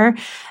secure,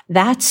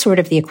 that's sort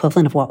of the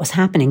equivalent of what was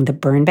happening. The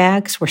burn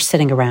bags were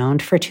sitting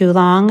around for too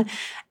long.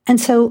 And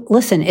so,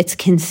 listen, it's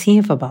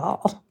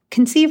conceivable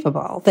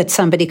that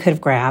somebody could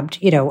have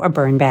grabbed, a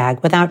burn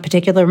bag without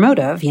particular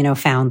motive,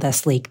 found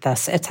this, leaked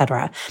this,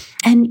 etc.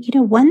 And,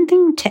 one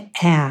thing to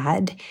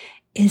add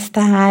is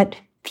that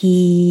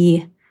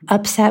the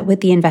upset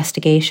with the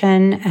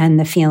investigation and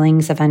the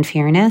feelings of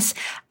unfairness,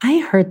 I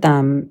heard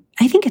them.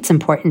 I think it's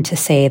important to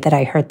say that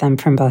I heard them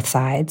from both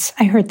sides.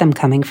 I heard them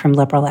coming from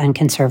liberal and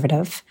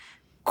conservative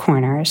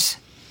corners.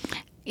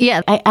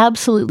 Yeah, I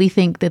absolutely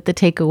think that the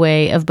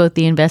takeaway of both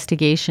the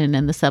investigation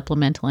and the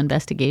supplemental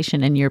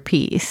investigation in your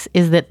piece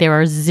is that there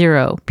are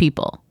zero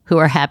people who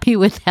are happy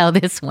with how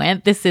this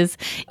went. This is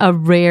a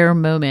rare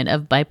moment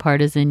of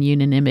bipartisan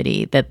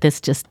unanimity that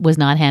this just was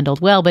not handled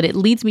well. But it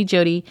leads me,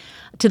 Jody,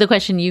 to the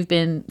question you've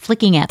been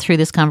flicking at through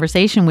this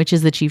conversation, which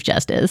is the Chief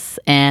Justice.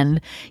 And,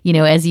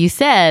 as you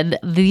said,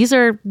 these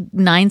are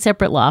 9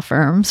 separate law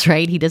firms,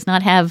 right? He does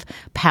not have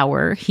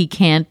power. He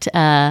can't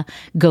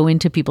go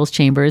into people's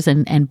chambers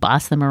and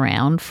boss them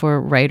around for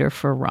right or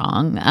for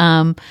wrong.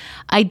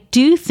 I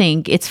do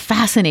think it's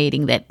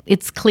fascinating that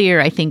it's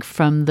clear, I think,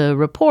 from the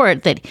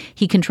report that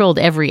he controlled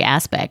every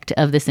aspect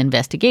of this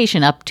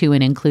investigation up to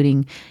and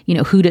including,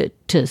 who to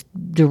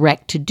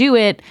direct to do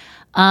it.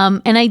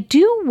 And I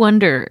do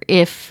wonder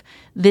if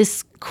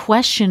this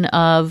question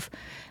of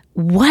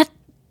what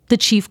the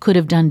chief could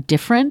have done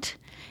different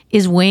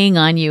is weighing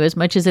on you as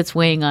much as it's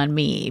weighing on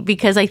me,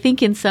 because I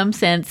think in some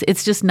sense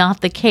it's just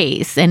not the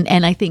case. And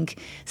I think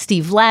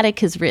Steve Vladeck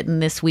has written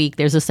this week,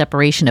 there's a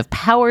separation of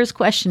powers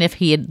question if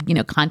he had,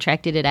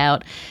 contracted it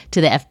out to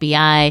the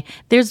FBI.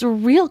 There's a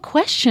real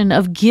question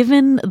of,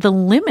 given the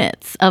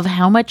limits of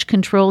how much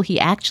control he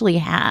actually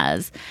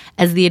has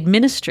as the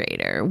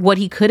administrator, what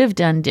he could have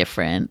done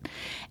different.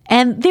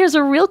 And there's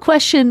a real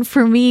question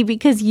for me,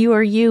 because you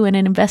are you and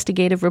an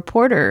investigative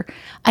reporter.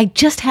 I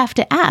just have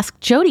to ask,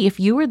 Jody, if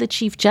you were the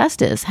Chief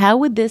Justice, how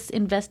would this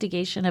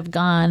investigation have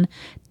gone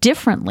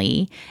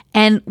differently?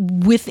 And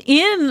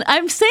within,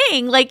 I'm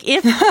saying,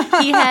 if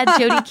he had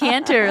Jody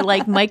Kantor,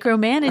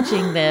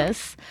 micromanaging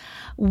this,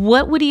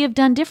 what would he have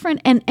done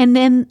different? And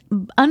then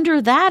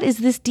under that is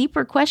this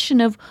deeper question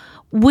of,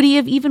 would he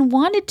have even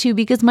wanted to?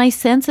 Because my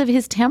sense of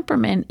his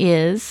temperament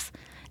is,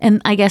 and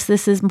I guess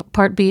this is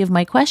part B of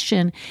my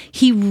question,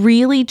 he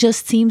really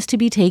just seems to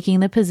be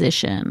taking the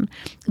position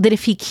that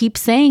if he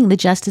keeps saying the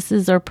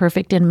justices are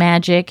perfect and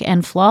magic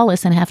and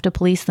flawless and have to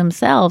police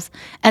themselves,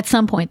 at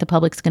some point the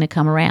public's going to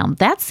come around.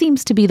 That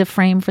seems to be the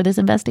frame for this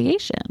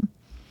investigation.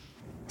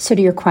 So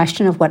to your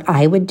question of what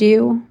I would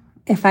do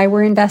if I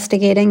were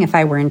investigating, if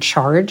I were in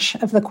charge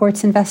of the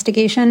court's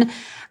investigation,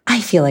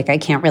 I feel like I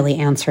can't really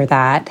answer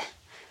that.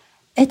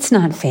 It's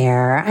not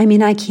fair. I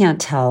mean, I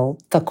can't tell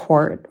the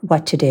court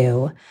what to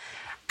do.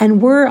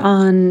 And we're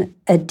on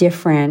a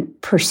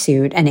different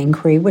pursuit and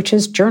inquiry, which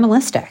is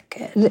journalistic.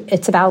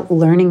 It's about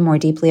learning more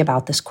deeply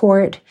about this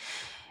court.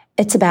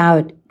 It's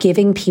about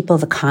giving people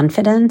the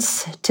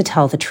confidence to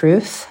tell the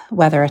truth,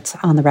 whether it's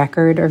on the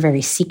record or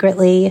very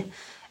secretly.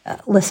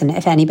 Listen,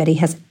 if anybody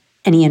has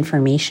any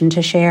information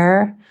to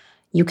share,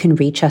 you can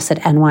reach us at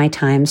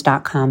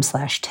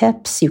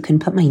nytimes.com/tips. You can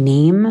put my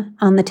name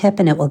on the tip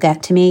and it will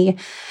get to me.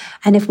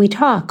 And if we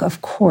talk,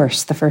 of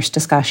course, the first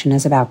discussion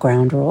is about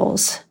ground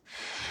rules.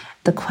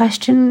 The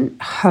question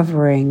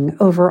hovering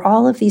over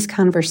all of these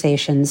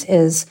conversations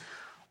is,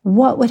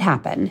 what would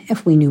happen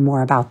if we knew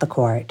more about the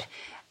court?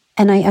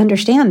 And I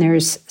understand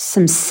there's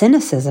some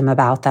cynicism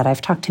about that.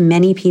 I've talked to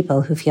many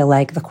people who feel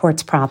like the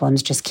court's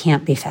problems just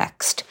can't be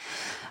fixed.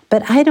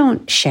 But I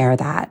don't share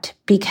that,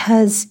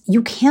 because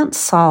you can't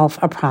solve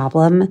a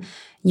problem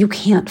you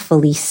can't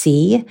fully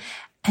see.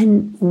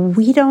 And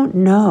we don't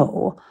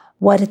know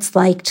what it's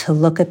like to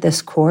look at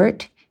this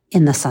court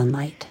in the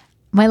sunlight.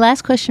 My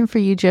last question for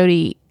you,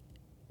 Jody,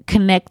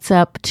 connects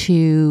up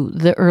to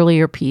the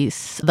earlier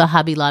piece, the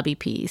Hobby Lobby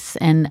piece,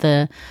 and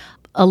the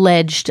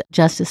alleged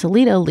Justice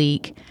Alito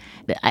leak.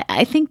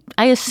 I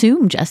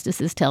assume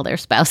justices tell their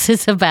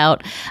spouses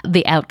about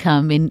the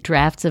outcome in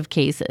drafts of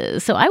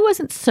cases. So I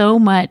wasn't so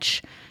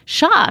much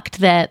shocked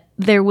that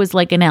there was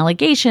an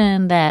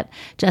allegation that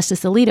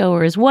Justice Alito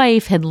or his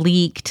wife had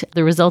leaked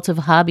the results of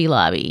Hobby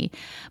Lobby.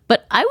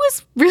 But I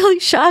was really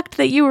shocked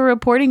that you were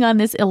reporting on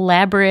this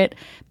elaborate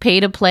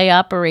pay-to-play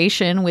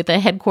operation with a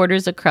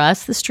headquarters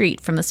across the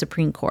street from the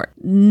Supreme Court.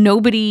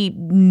 Nobody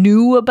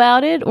knew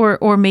about it,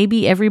 or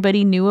maybe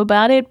everybody knew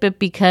about it, but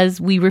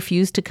because we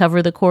refused to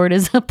cover the court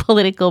as a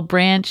political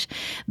branch,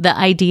 the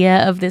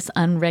idea of this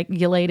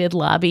unregulated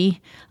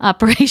lobby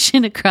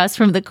operation across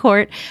from the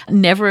court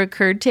never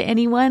occurred to to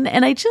anyone.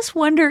 And I just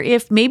wonder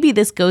if maybe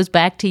this goes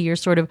back to your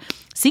sort of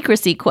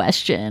secrecy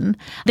question.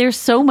 There's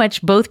so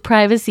much both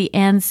privacy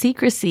and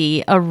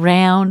secrecy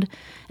around,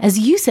 as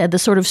you said, the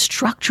sort of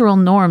structural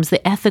norms,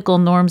 the ethical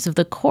norms of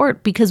the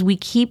court, because we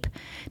keep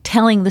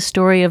telling the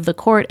story of the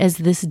court as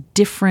this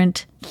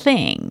different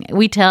thing.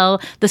 We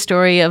tell the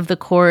story of the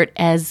court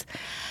as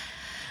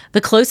the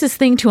closest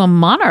thing to a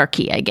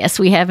monarchy, I guess,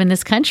 we have in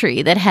this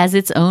country that has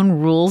its own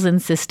rules and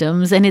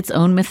systems and its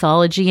own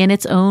mythology and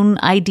its own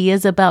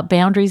ideas about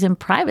boundaries and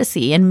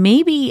privacy. And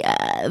maybe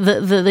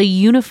the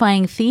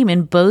unifying theme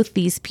in both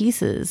these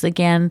pieces,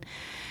 again,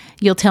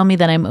 you'll tell me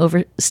that I'm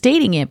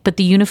overstating it, but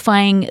the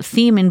unifying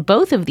theme in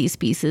both of these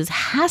pieces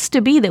has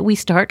to be that we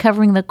start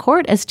covering the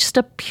court as just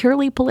a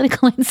purely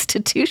political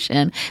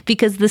institution,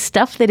 because the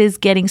stuff that is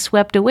getting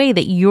swept away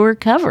that you're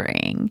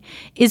covering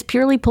is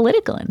purely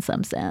political in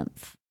some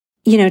sense.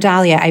 You know,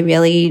 Dahlia, I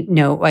really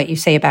know what you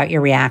say about your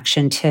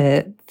reaction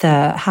to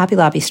the Hobby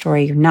Lobby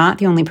story. You're not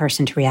the only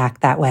person to react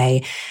that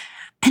way.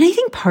 And I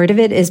think part of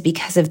it is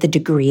because of the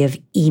degree of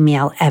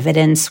email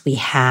evidence we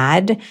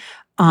had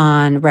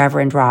on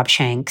Reverend Rob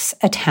Shank's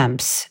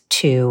attempts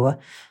to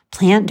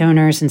plant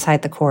donors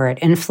inside the court,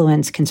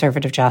 influence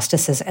conservative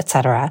justices,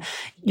 etc.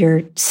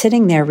 You're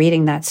sitting there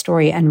reading that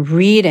story and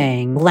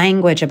reading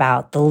language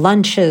about the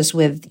lunches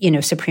with,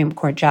 Supreme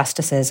Court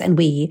justices. And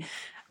we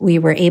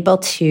were able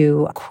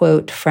to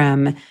quote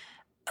from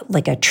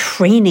like a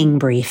training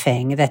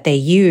briefing that they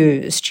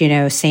used,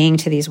 saying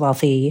to these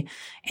wealthy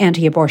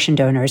anti-abortion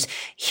donors,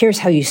 here's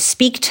how you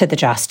speak to the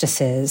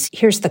justices.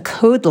 Here's the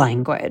code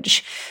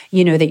language,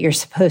 that you're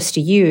supposed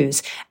to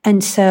use.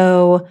 And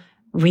so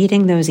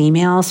reading those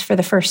emails for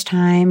the first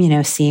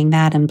time, seeing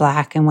that in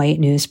black and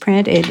white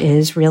newsprint, it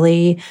is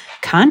really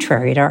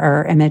contrary to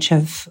our image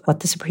of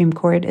what the Supreme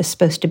Court is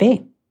supposed to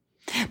be.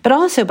 But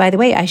also, by the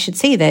way, I should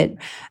say that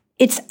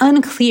it's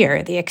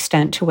unclear the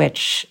extent to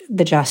which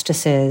the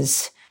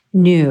justices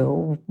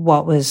knew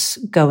what was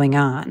going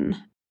on.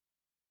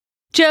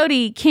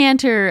 Jodi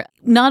Kantor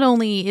not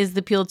only is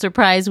the Pulitzer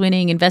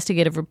Prize-winning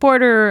investigative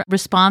reporter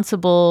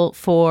responsible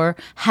for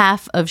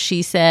half of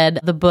She Said,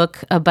 the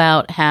book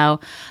about how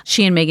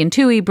she and Megan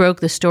Twohey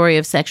broke the story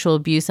of sexual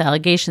abuse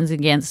allegations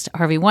against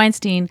Harvey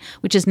Weinstein,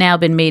 which has now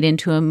been made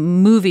into a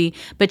movie,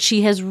 but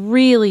she has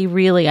really,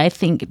 really, I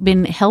think,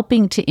 been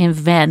helping to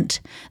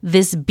invent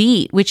this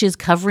beat, which is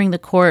covering the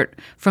court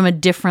from a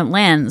different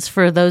lens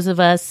for those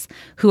of us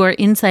who are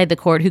inside the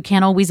court who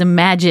can't always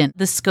imagine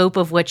the scope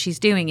of what she's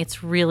doing.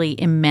 It's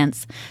really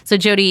immense. So,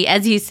 Jodi,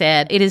 as you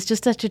said, it is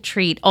just such a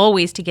treat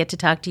always to get to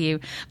talk to you,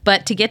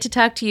 but to get to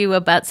talk to you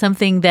about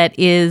something that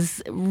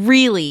is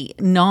really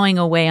gnawing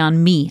away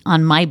on me,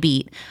 on my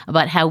beat,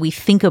 about how we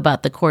think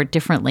about the court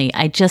differently.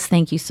 I just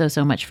thank you so,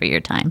 so much for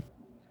your time.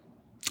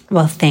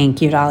 Well,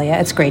 thank you, Dahlia.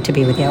 It's great to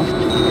be with you.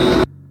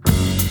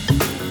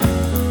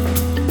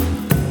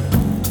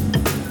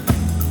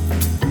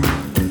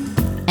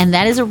 And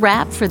that is a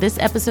wrap for this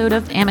episode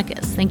of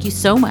Amicus. Thank you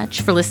so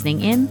much for listening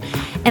in.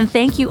 And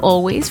thank you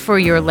always for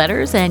your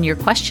letters and your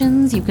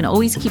questions. You can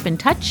always keep in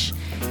touch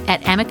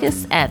at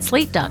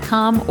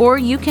amicus@slate.com, or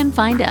you can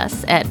find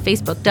us at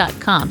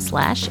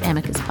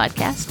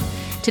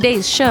facebook.com/amicuspodcast.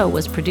 Today's show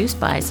was produced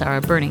by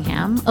Sarah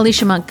Birmingham.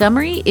 Alicia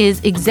Montgomery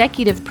is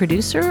executive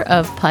producer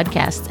of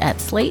podcasts at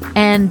Slate,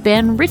 and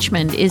Ben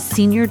Richmond is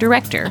senior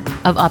director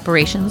of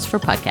operations for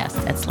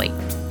podcasts at Slate.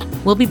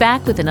 We'll be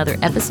back with another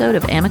episode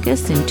of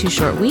Amicus in 2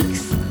 short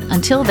weeks.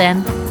 Until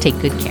then, take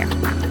good care.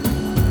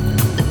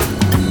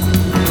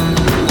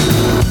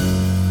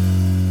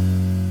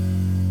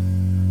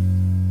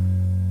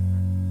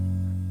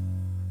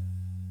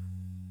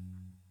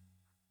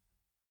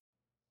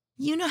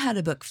 You know how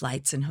to book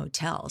flights and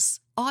hotels.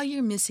 All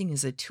you're missing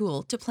is a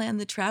tool to plan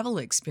the travel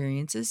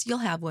experiences you'll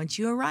have once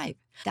you arrive.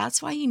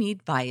 That's why you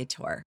need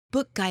Viator.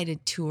 Book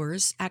guided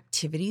tours,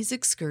 activities,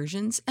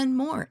 excursions, and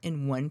more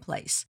in one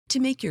place to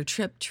make your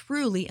trip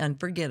truly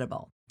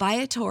unforgettable.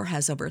 Viator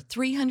has over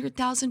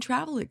 300,000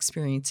 travel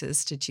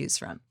experiences to choose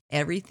from.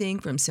 Everything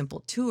from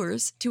simple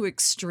tours to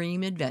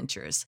extreme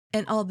adventures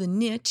and all the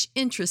niche,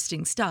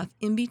 interesting stuff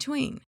in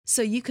between.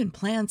 So you can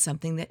plan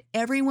something that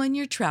everyone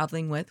you're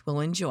traveling with will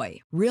enjoy.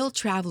 Real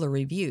traveler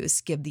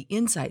reviews give the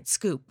inside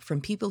scoop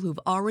from people who've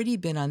already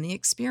been on the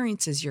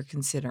experiences you're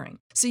considering.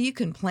 So you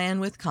can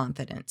plan with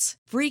confidence.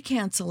 Free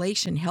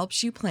cancellation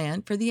helps you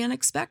plan for the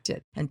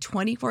unexpected. And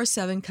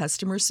 24/7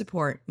 customer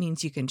support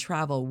means you can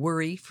travel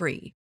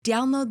worry-free.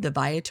 Download the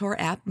Viator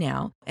app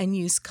now and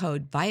use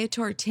code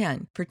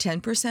Viator10 for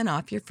 10%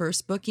 off your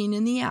first booking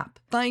in the app.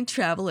 Find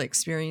travel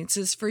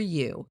experiences for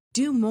you.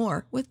 Do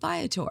more with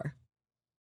Viator.